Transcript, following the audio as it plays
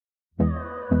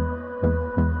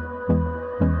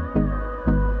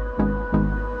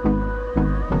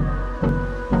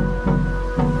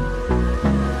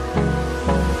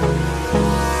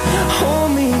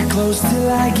close till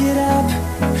I get up.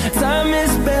 Time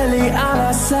is barely on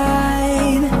our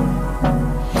side.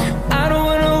 I don't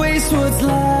wanna waste what's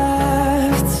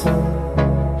left.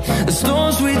 The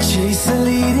storms we chase are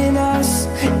leading us,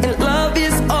 and love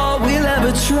is all we'll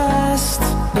ever trust.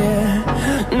 Yeah,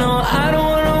 no, I don't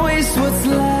wanna waste what's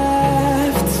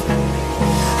left.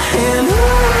 And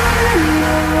on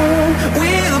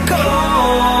we'll go,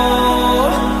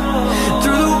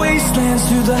 through the wastelands,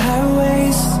 through the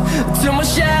highways, till my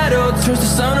shadow turns to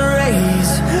sun rays.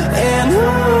 And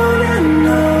on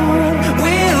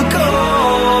we'll go,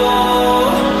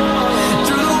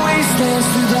 through the wastelands,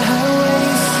 through the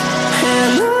highways,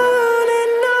 and on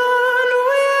we'll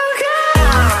go.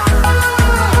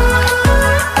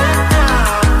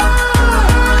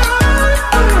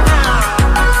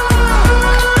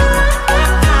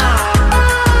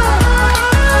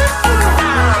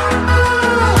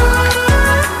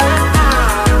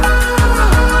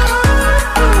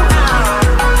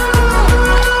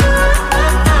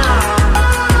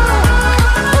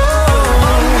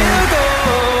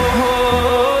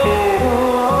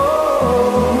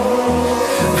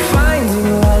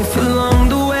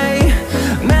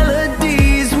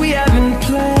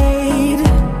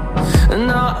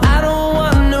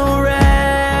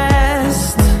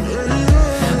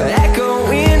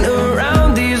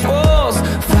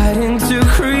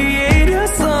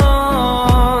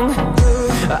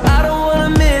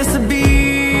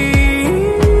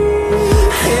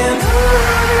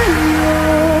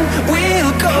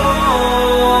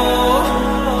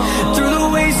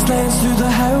 Through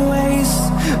the highways,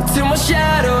 till my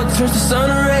shadow turns to sun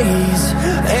rays.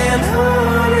 And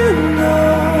on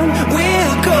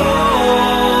we'll go,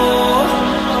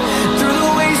 through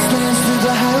the wastelands, through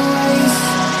the highways,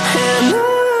 and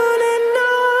on we'll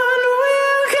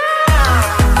go.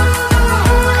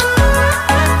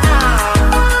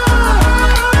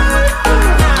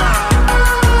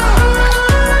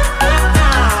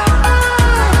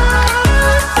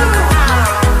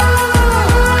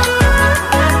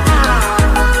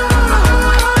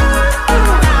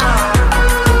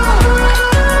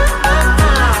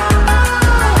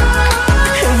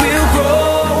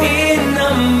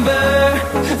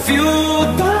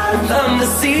 Fueled by them to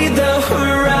see the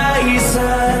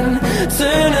horizon,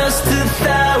 turn us to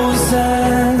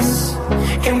thousands,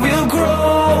 and we'll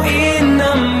grow in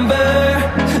number.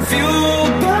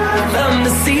 Fueled by them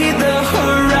to see the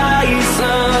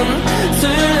horizon,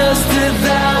 turn us to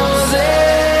thousands,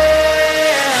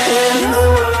 and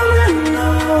on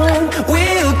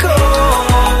we'll go,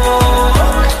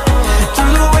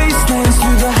 through the wastelands,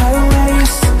 through the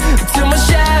highways, till my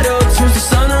shadow turns to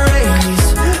sun rays.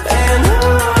 And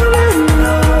on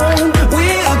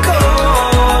we'll go,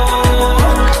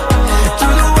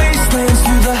 through the wastelands,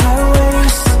 through the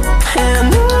highways,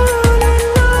 and on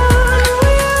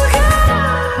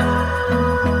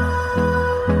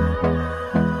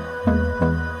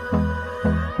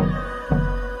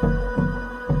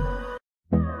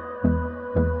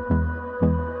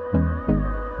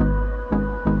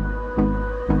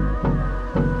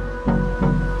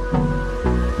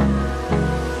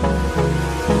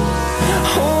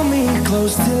hold me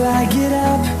close till I get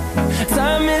up.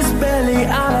 Time is barely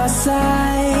on our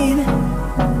side.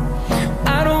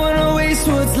 I don't wanna waste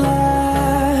what's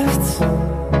left.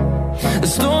 The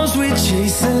storms we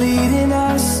chase are leading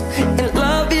us, and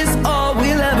love is all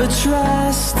we'll ever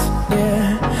trust. Yeah,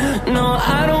 no,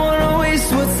 I don't wanna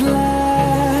waste what's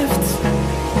left.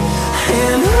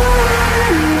 And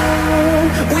on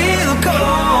we'll go,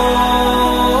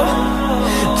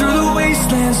 through the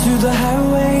wastelands, through the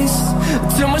highways,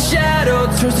 till my shadow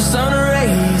turns to sun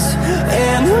rays.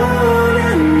 And on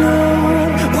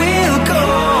we'll go,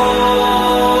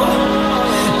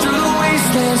 through the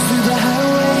wastelands, through the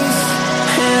highways,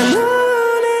 and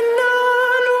on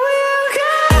we'll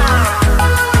go.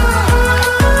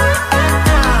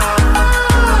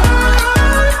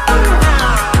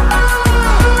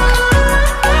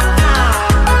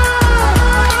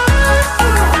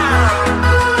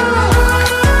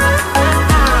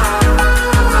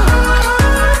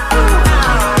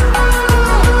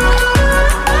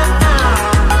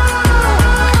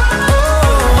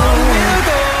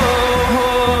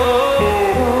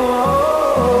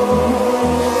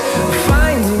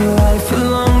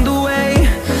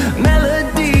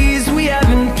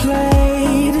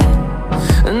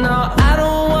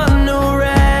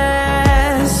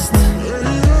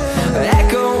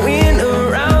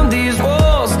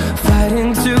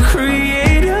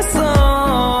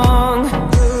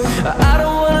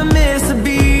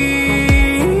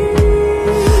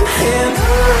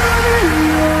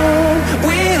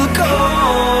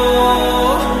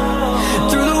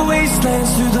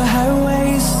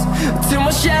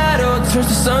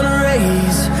 turns to sun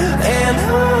rays, and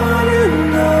on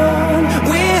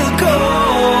we'll go,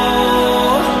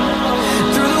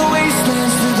 through the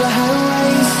wastelands, through the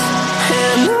highways,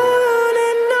 and on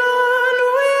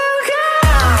we'll go.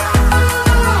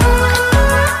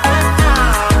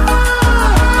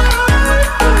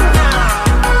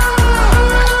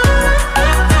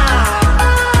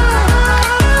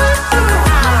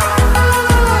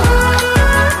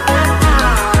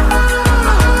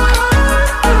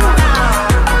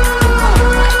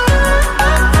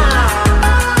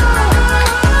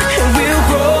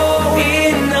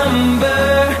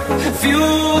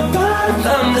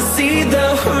 See the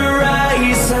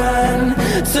horizon,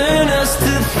 turn us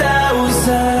to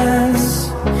thousands,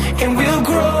 and we'll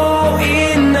grow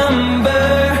in number,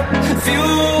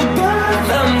 fueled by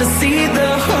them to see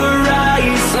the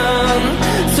horizon,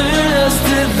 turn us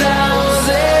to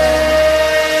thousands,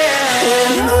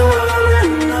 and on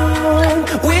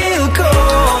we'll go,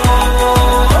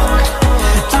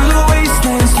 through the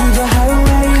wastelands, through the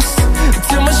highways,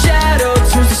 till my shadow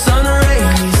turns to sun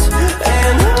rays,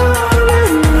 and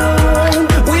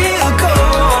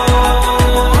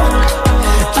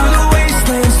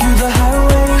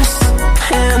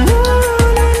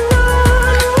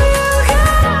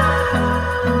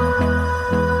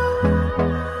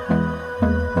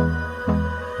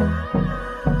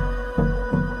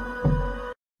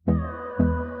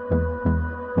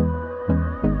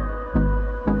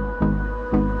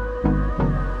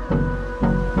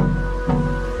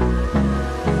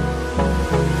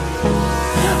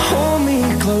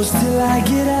close till I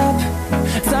get up.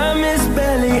 Time is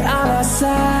barely on our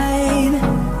side.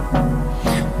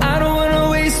 I don't wanna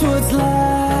waste what's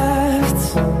left.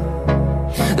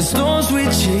 The storms we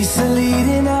chase are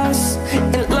leading us,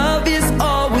 and love is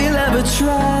all we'll ever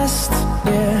trust.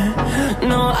 Yeah,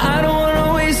 no, I don't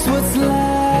wanna waste what's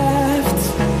left.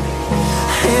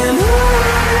 And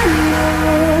on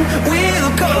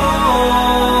we'll go,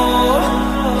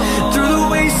 through the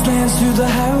wastelands, through the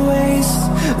highways,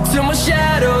 till my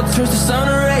shadow turns to sun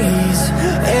rays,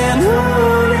 and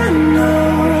on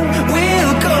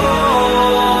we'll go,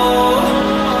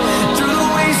 through the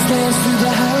wastelands, through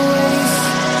the highways,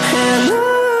 and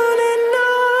on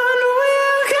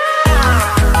we'll go.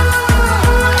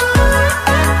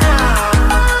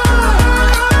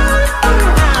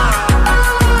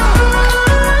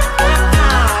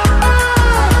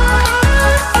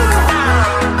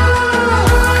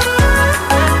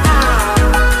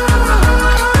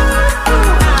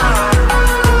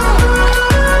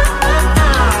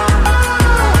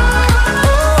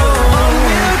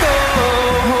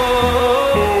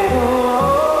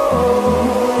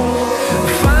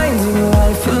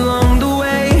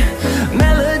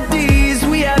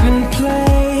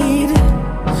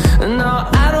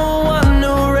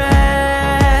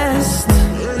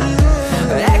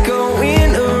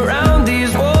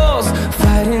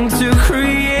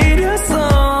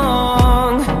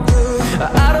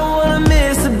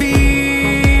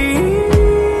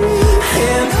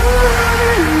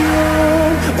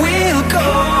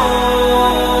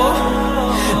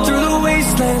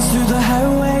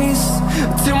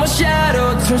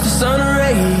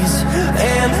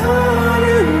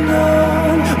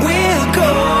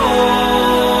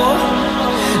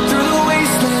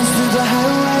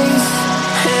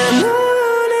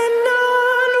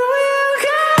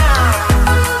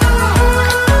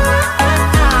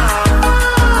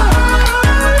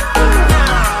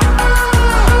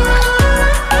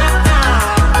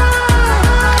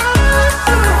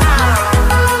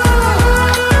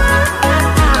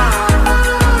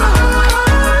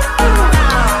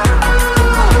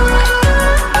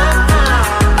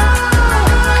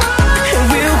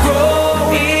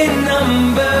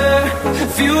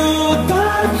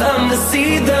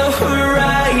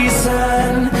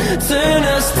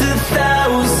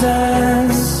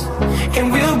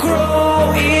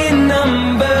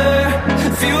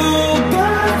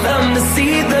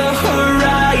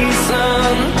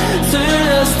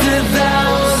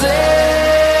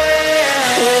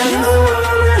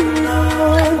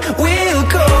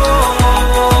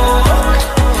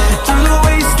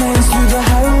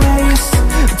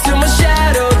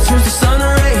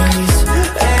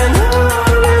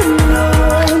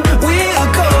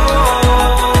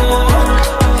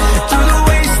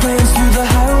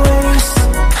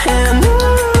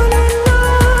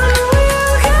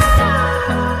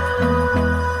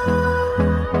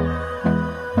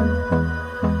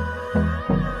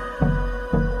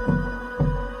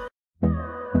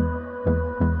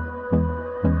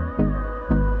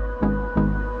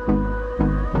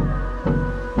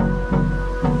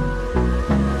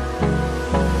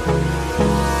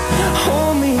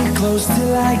 close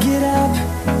till I get up.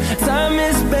 Time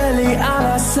is barely on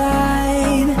our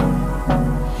side.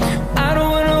 I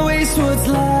don't wanna waste what's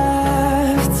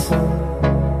left.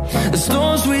 The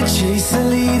storms we chase are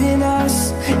leading us,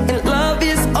 and love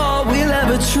is all we'll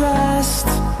ever trust.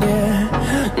 Yeah,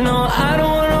 no, I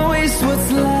don't wanna waste what's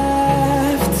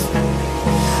left.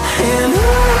 And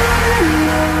on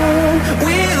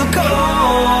we'll go,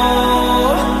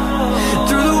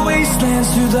 through the wastelands,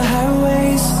 through the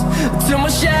highways, till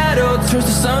my shadow turns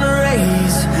to sun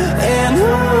rays. And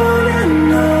on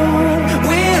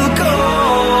we'll go,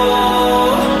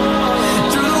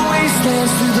 through the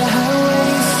wastelands, through the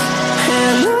highways,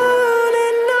 and on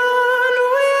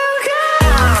we'll go.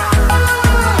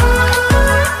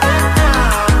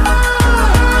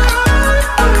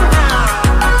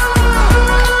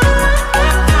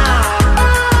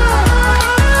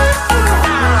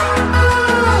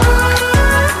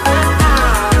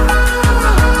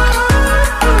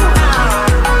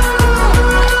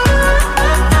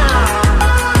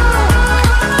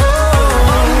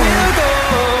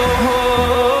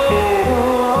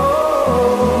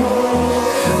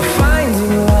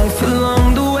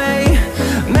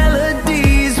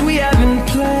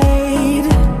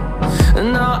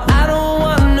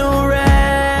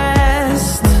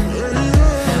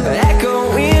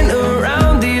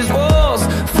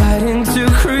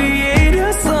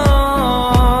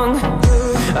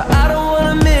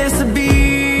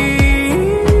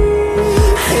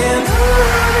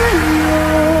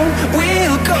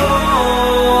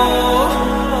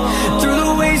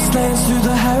 Through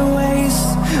the highways,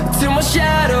 till my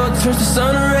shadow turns to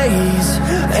sun rays.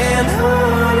 And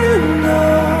on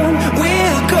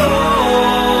we'll go,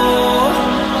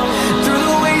 through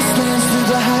the wastelands, through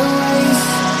the highways,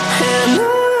 and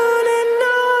on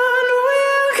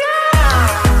we'll go.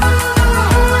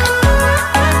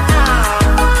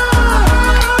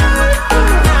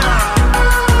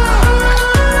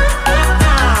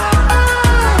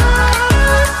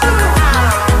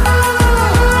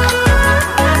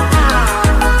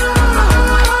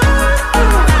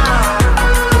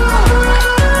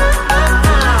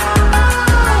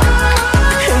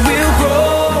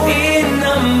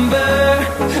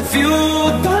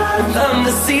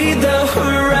 See the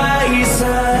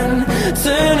horizon,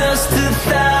 turn us to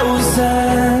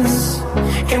thousands,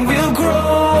 and we'll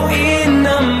grow in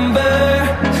number,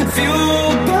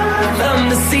 fueled by them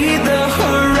to see the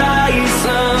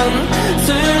horizon,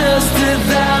 turn us to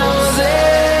thousands,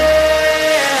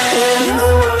 and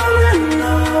on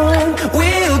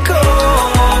we'll go,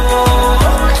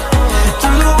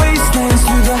 through the wastelands,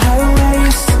 through the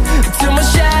highways, till my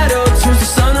shadow turns to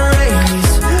sun rays.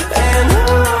 And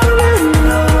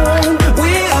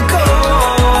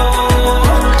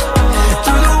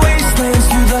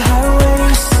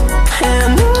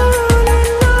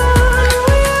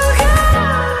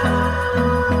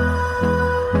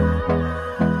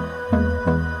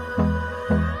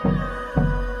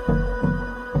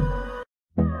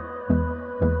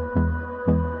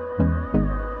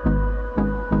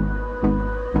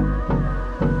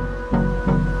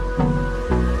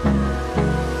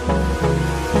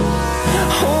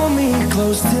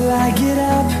close till I get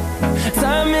up.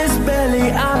 Time is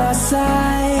barely on our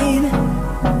side.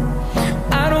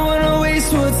 I don't wanna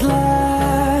waste what's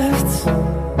left.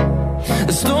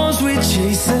 The storms we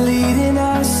chase are leading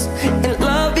us, and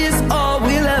love is all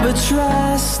we'll ever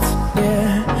trust.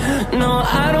 Yeah, no,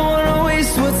 I don't wanna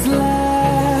waste what's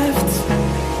left.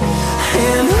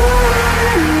 And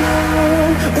on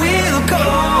we'll go,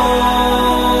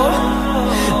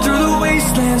 through the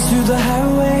wastelands, through the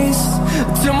highways,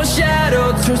 till my shadow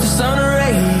turns to sun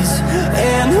rays.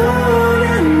 And on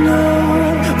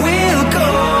we'll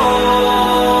go,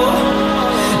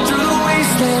 through the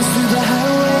wastelands, through the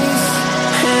highways,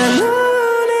 and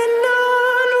on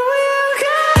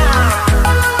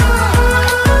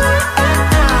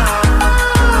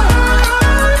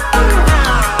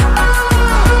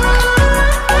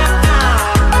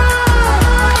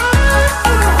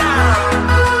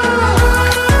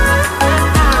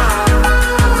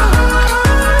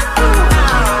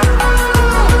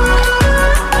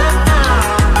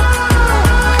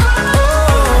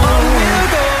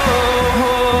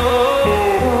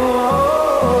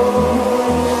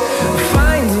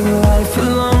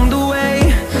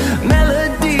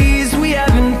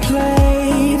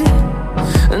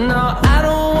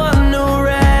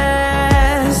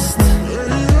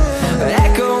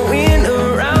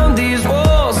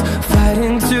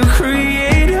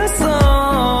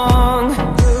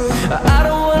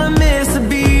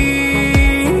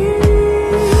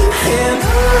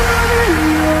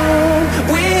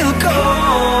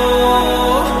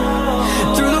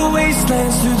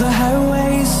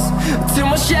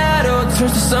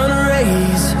turns to sun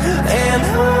rays,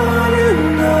 and